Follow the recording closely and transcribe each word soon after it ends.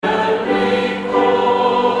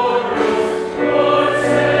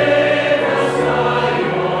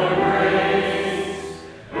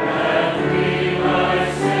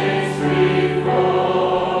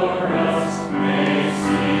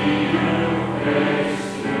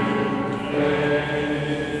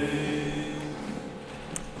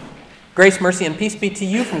Grace, mercy, and peace be to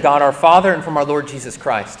you from God our Father and from our Lord Jesus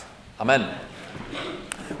Christ. Amen.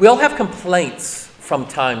 We all have complaints from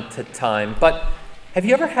time to time, but have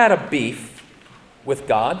you ever had a beef with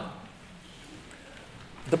God?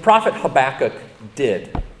 The prophet Habakkuk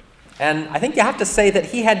did. And I think you have to say that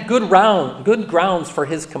he had good grounds for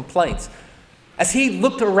his complaints. As he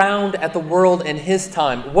looked around at the world in his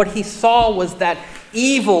time, what he saw was that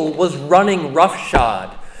evil was running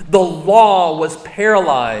roughshod. The law was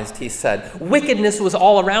paralyzed, he said. Wickedness was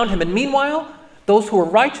all around him. And meanwhile, those who were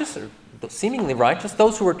righteous, or seemingly righteous,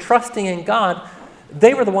 those who were trusting in God,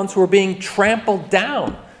 they were the ones who were being trampled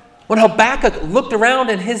down. When Habakkuk looked around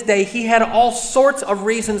in his day, he had all sorts of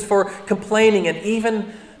reasons for complaining and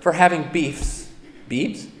even for having beefs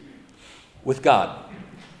with God.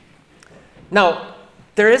 Now,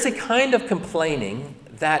 there is a kind of complaining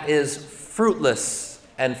that is fruitless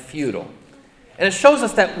and futile. And it shows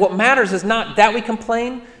us that what matters is not that we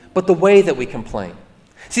complain, but the way that we complain.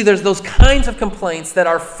 See, there's those kinds of complaints that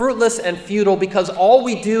are fruitless and futile because all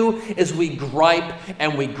we do is we gripe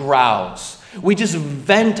and we grouse. We just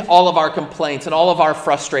vent all of our complaints and all of our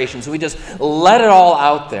frustrations. We just let it all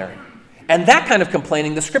out there. And that kind of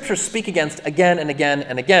complaining, the scriptures speak against again and again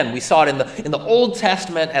and again. We saw it in the Old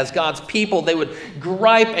Testament as God's people. They would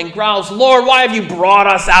gripe and grouse, Lord, why have you brought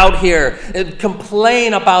us out here? And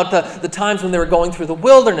complain about the times when they were going through the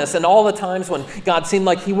wilderness and all the times when God seemed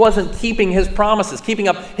like he wasn't keeping his promises, keeping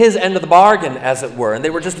up his end of the bargain, as it were. And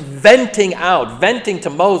they were just venting to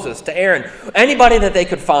Moses, to Aaron, anybody that they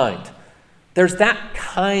could find. There's that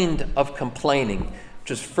kind of complaining,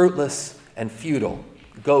 which is fruitless and futile.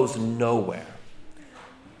 Goes nowhere.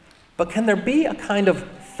 But can there be a kind of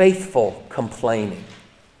faithful complaining?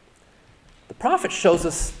 The prophet shows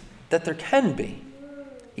us that there can be.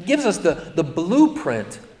 He gives us the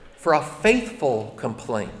blueprint for a faithful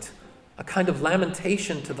complaint, a kind of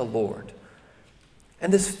lamentation to the Lord.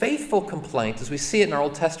 And this faithful complaint, as we see it in our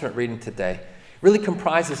Old Testament reading today, really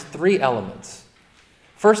comprises three elements.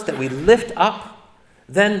 First, that we lift up,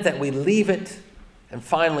 then that we leave it, and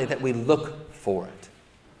finally that we look for it.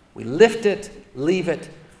 We lift it, leave it,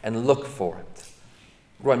 and look for it.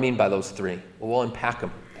 What do I mean by those three? Well, we'll unpack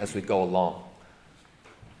them as we go along.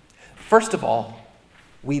 First of all,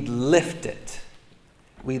 we lift it.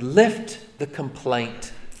 We lift the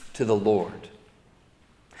complaint to the Lord.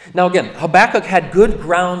 Now again, Habakkuk had good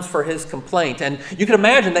grounds for his complaint, and you can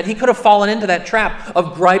imagine that he could have fallen into that trap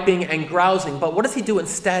of griping and grousing, but what does he do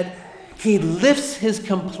instead? He lifts his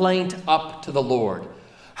complaint up to the Lord.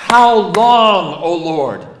 How long, O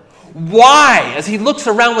Lord? Why, as he looks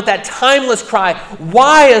around with that timeless cry,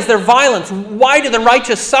 why is there violence? Why do the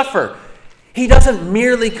righteous suffer? He doesn't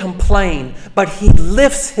merely complain, but he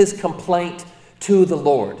lifts his complaint to the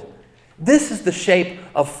Lord. This is the shape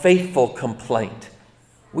of faithful complaint.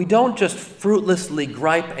 We don't just fruitlessly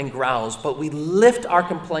gripe and grouse, but we lift our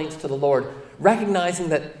complaints to the Lord, recognizing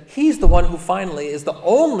that he's the one who finally is the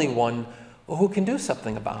only one who can do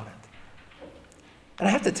something about it. And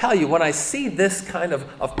I have to tell you, when I see this kind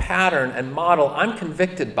of pattern and model, I'm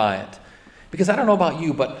convicted by it. Because I don't know about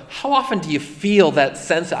you, but how often do you feel that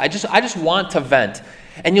sense, I just want to vent,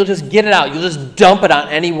 and you'll just get it out, you'll just dump it on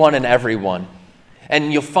anyone and everyone.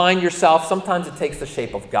 And you'll find yourself, sometimes it takes the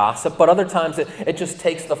shape of gossip, but other times it just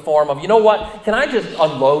takes the form of, you know what, can I just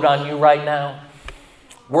unload on you right now?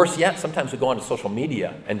 Worse yet, sometimes we go onto social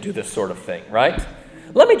media and do this sort of thing, right?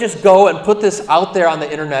 Let me just go and put this out there on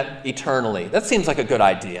the internet eternally. That seems like a good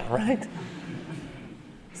idea, right?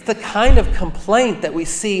 It's the kind of complaint that we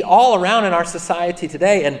see all around in our society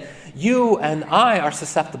today, and you and I are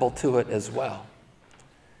susceptible to it as well.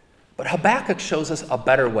 But Habakkuk shows us a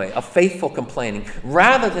better way, a faithful complaining.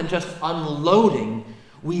 Rather than just unloading,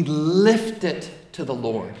 we lift it to the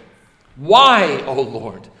Lord. Why, O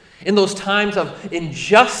Lord? In those times of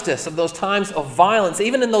injustice, of those times of violence,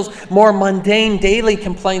 even in those more mundane daily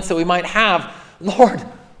complaints that we might have, Lord,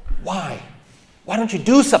 why? Why don't you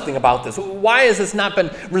do something about this? Why has this not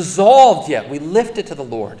been resolved yet? We lift it to the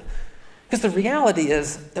Lord. Because the reality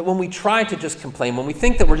is that when we try to just complain, when we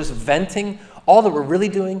think that we're just venting, all that we're really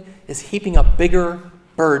doing is heaping up bigger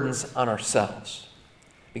burdens on ourselves.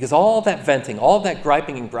 Because all that venting, all that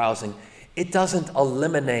griping and grousing, it doesn't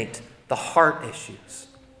eliminate the heart issues.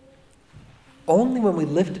 Only when we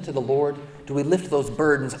lift it to the Lord do we lift those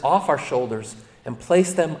burdens off our shoulders and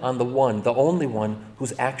place them on the one, the only one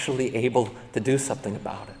who's actually able to do something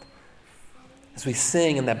about it. As we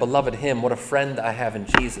sing in that beloved hymn, What a Friend I Have in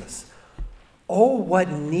Jesus. Oh, what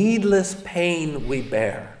needless pain we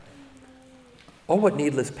bear. Oh, what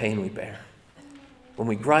needless pain we bear when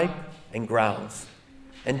we gripe and grouse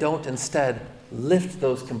and don't instead lift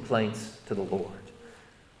those complaints to the Lord.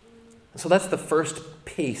 So that's the first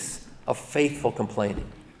piece of faithful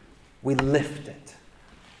complaining. We lift it.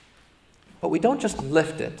 But we don't just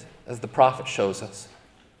lift it, as the prophet shows us.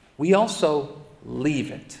 We also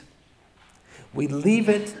leave it. We leave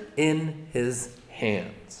it in his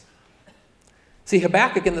hands. See,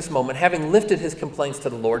 Habakkuk in this moment, having lifted his complaints to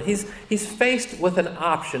the Lord, he's faced with an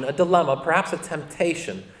option, a dilemma, perhaps a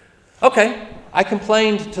temptation. Okay, I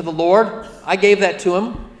complained to the Lord. I gave that to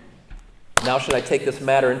him. Now should I take this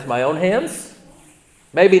matter into my own hands?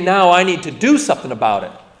 Maybe now I need to do something about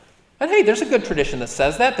it. And hey, there's a good tradition that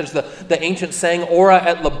says that. There's the ancient saying, ora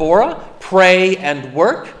et labora, pray and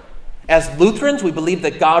work. As Lutherans, we believe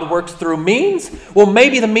that God works through means. Well,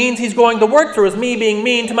 maybe the means he's going to work through is me being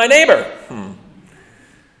mean to my neighbor.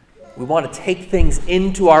 We want to take things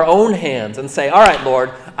into our own hands and say, all right,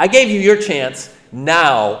 Lord, I gave you your chance.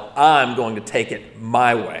 Now I'm going to take it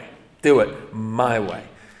my way. Do it my way.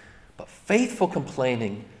 But faithful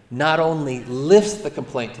complaining not only lifts the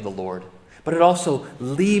complaint to the Lord, but it also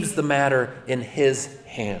leaves the matter in his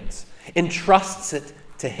hands, entrusts it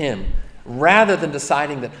to him, rather than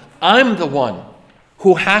deciding that I'm the one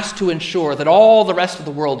who has to ensure that all the rest of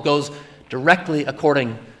the world goes directly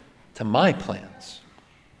according to my plans.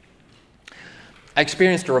 I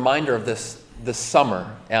experienced a reminder of this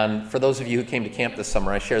summer, and for those of you who came to camp this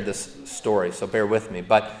summer, I shared this story, so bear with me.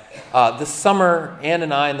 But this summer, Ann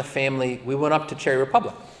and I and the family, we went up to Cherry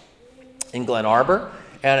Republic in Glen Arbor.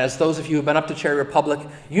 And as those of you who've been up to Cherry Republic,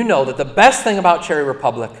 you know that the best thing about Cherry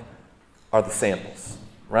Republic are the samples,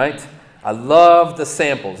 right? I love the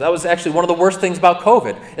samples. That was actually one of the worst things about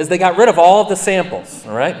COVID, is they got rid of all of the samples,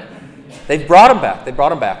 all right? They've brought them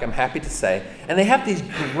back. I'm happy to say. And they have these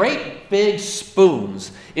great big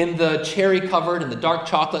spoons in the cherry-covered and the dark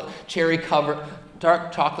chocolate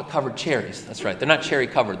covered cherries. That's right. They're not cherry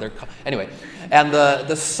covered. Anyway. And the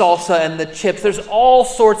salsa and the chips. There's all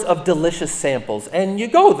sorts of delicious samples. And you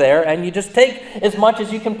go there and you just take as much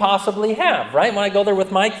as you can possibly have, right? When I go there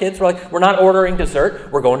with my kids, we're like, we're not ordering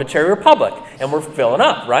dessert. We're going to Cherry Republic. And we're filling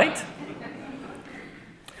up, right?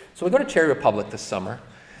 So we go to Cherry Republic this summer.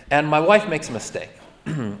 And my wife makes a mistake.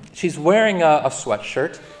 She's wearing a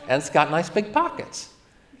sweatshirt and it's got nice big pockets.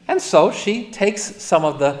 And so she takes some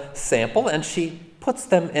of the sample and she puts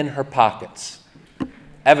them in her pockets.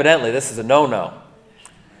 Evidently, this is a no-no.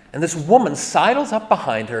 And this woman sidles up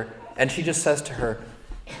behind her and she just says to her,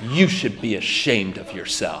 "You should be ashamed of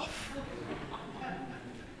yourself.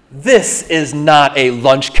 This is not a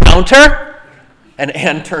lunch counter." And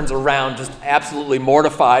Anne turns around just absolutely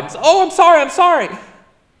mortified and says, "Oh, I'm sorry.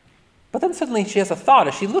 But then suddenly she has a thought.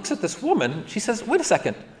 As she looks at this woman, she says, "Wait a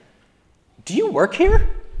second. Do you work here?"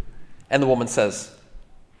 And the woman says,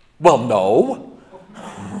 "Well, no.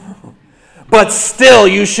 But still,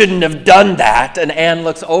 you shouldn't have done that." And Anne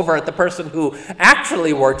looks over at the person who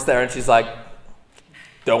actually works there, and she's like,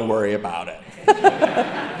 "Don't worry about it."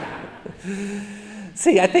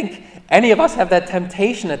 See, I think any of us have that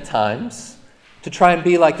temptation at times to try and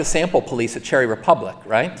be like the sample police at Cherry Republic,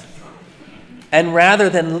 right? And rather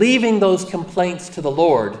than leaving those complaints to the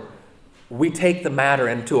Lord, we take the matter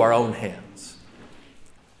into our own hands.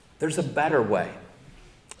 There's a better way.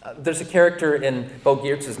 There's a character in Bo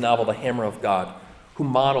Geertz's novel, The Hammer of God, who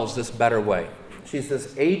models this better way. She's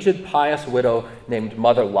this aged, pious widow named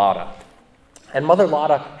Mother Lotta. And Mother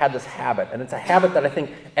Lotta had this habit, and it's a habit that I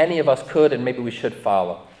think any of us could and maybe we should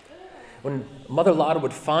follow. When Mother Lotta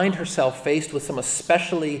would find herself faced with some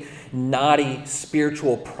especially knotty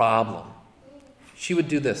spiritual problem, she would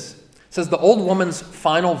do this. It says, the old woman's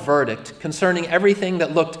final verdict concerning everything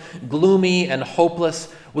that looked gloomy and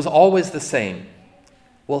hopeless was always the same.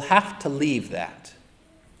 We'll have to leave that.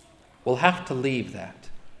 We'll have to leave that.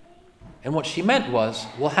 And what she meant was,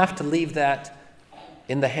 we'll have to leave that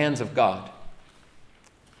in the hands of God.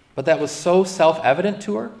 But that was so self-evident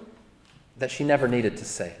to her that she never needed to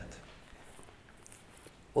say it.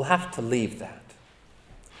 We'll have to leave that.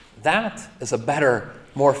 That is a better,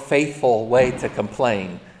 more faithful way to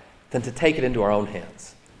complain than to take it into our own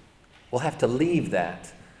hands. We'll have to leave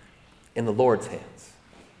that in the Lord's hands.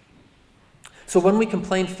 So when we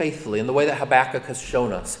complain faithfully in the way that Habakkuk has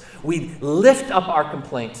shown us, we lift up our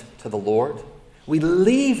complaint to the Lord, we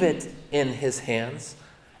leave it in his hands,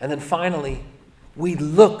 and then finally, we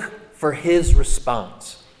look for his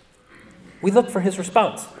response. We look for his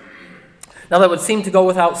response. Now that would seem to go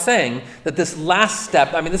without saying that this last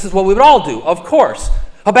step, this is what we would all do, of course.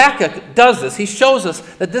 Habakkuk does this. He shows us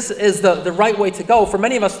that this is the right way to go. For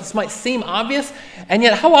many of us, this might seem obvious, and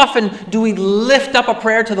yet how often do we lift up a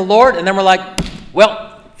prayer to the Lord, and then we're like,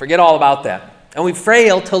 well, forget all about that. And we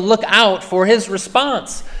fail to look out for his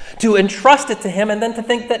response, to entrust it to him, and then to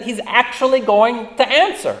think that he's actually going to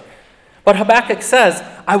answer. But Habakkuk says,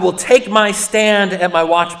 I will take my stand at my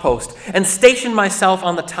watchpost and station myself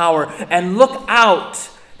on the tower and look out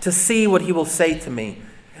to see what he will say to me.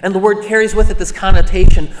 And the word carries with it this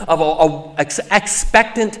connotation of an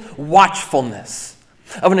expectant watchfulness,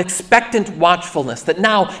 that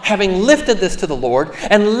now, having lifted this to the Lord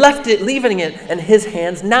and leaving it in his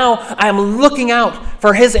hands, now I am looking out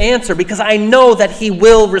for his answer because I know that he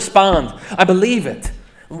will respond. I believe it,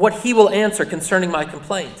 what he will answer concerning my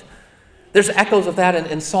complaint. There's echoes of that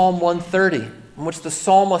in Psalm 130, in which the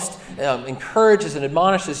psalmist encourages and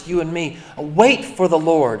admonishes you and me. Wait for the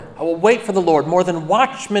Lord. I will wait for the Lord more than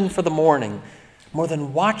watchmen for the morning. More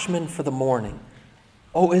than watchmen for the morning.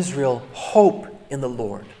 O Israel, hope in the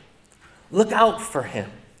Lord. Look out for him.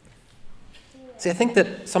 See, I think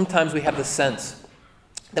that sometimes we have the sense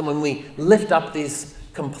that when we lift up these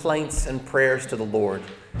complaints and prayers to the Lord,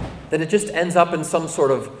 that it just ends up in some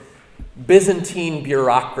sort of Byzantine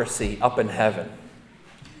bureaucracy up in heaven.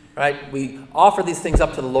 Right? We offer these things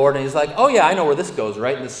up to the Lord, and he's like, oh yeah, I know where this goes,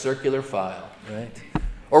 right in this circular file. Right?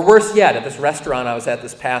 Or worse yet, at this restaurant I was at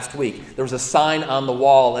this past week, there was a sign on the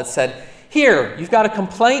wall that said, here, you've got a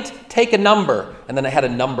complaint, take a number. And then I had a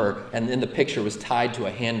number, and in the picture was tied to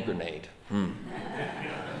a hand grenade.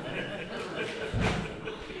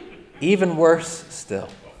 Even worse still.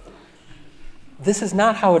 This is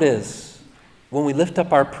not how it is when we lift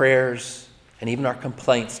up our prayers and even our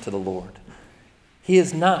complaints to the Lord. He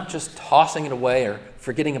is not just tossing it away or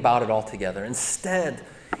forgetting about it altogether. Instead,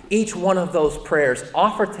 each one of those prayers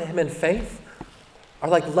offered to him in faith are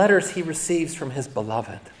like letters he receives from his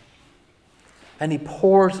beloved. And he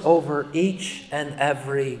pours over each and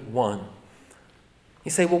every one.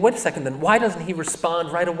 You say, well, wait a second then. Why doesn't he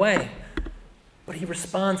respond right away? But he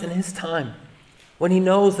responds in his time, when he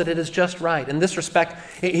knows that it is just right. In this respect,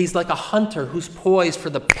 he's like a hunter who's poised for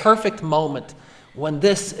the perfect moment when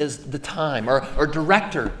this is the time, or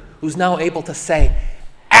director who's now able to say,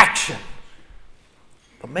 action.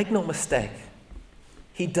 But make no mistake,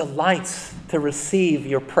 he delights to receive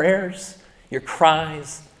your prayers, your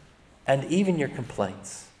cries, and even your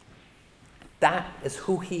complaints. That is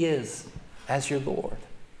who he is as your Lord.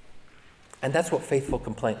 And that's what faithful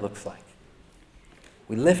complaint looks like.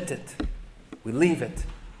 We lift it, we leave it,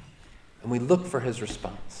 and we look for his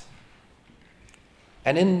response.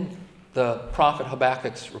 And in the prophet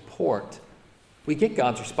Habakkuk's report, we get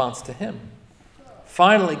God's response to him.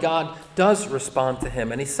 Finally, God does respond to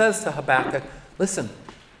him, and he says to Habakkuk, listen,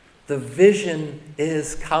 the vision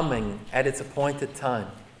is coming at its appointed time.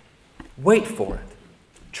 Wait for it.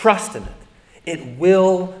 Trust in it. It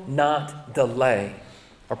will not delay.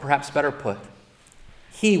 Or perhaps better put,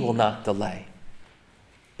 he will not delay.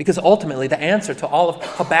 Because ultimately, the answer to all of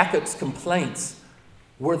Habakkuk's complaints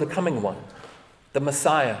were the coming one, the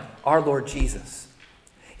Messiah, our Lord Jesus.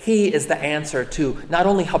 He is the answer to not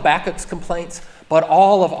only Habakkuk's complaints, but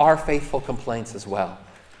all of our faithful complaints as well.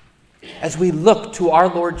 As we look to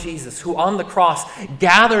our Lord Jesus, who on the cross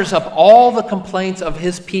gathers up all the complaints of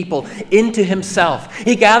his people into himself.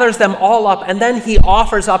 He gathers them all up, and then he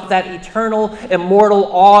offers up that eternal, immortal,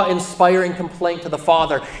 awe-inspiring complaint to the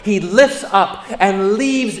Father. He lifts up and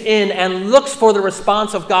leaves in and looks for the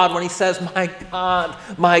response of God when he says,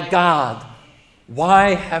 my God,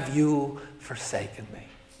 why have you forsaken me?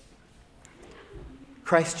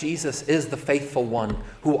 Christ Jesus is the faithful one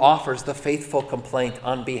who offers the faithful complaint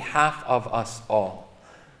on behalf of us all.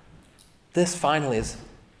 This finally is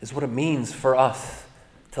what it means for us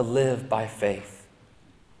to live by faith,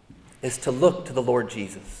 is to look to the Lord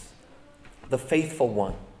Jesus, the faithful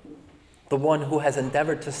one, the one who has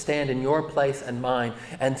endeavored to stand in your place and mine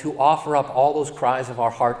and to offer up all those cries of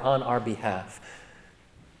our heart on our behalf.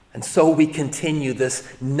 And so we continue this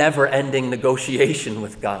never-ending negotiation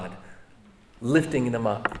with God, lifting them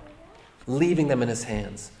up, leaving them in his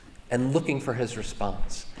hands, and looking for his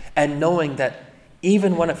response. And knowing that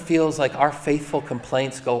even when it feels like our faithful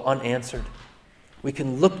complaints go unanswered, we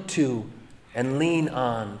can look to and lean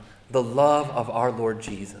on the love of our Lord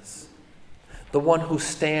Jesus, the one who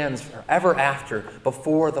stands forever after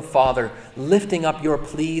before the Father, lifting up your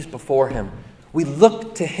pleas before him. We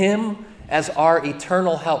look to him as our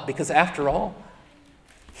eternal help, because after all,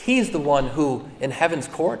 he's the one who, in heaven's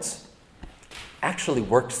courts, actually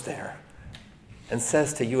works there and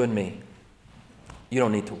says to you and me, you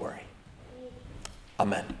don't need to worry.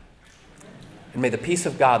 Amen. And may the peace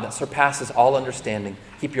of God that surpasses all understanding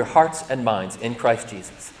keep your hearts and minds in Christ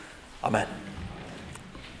Jesus. Amen.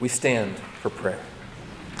 We stand for prayer.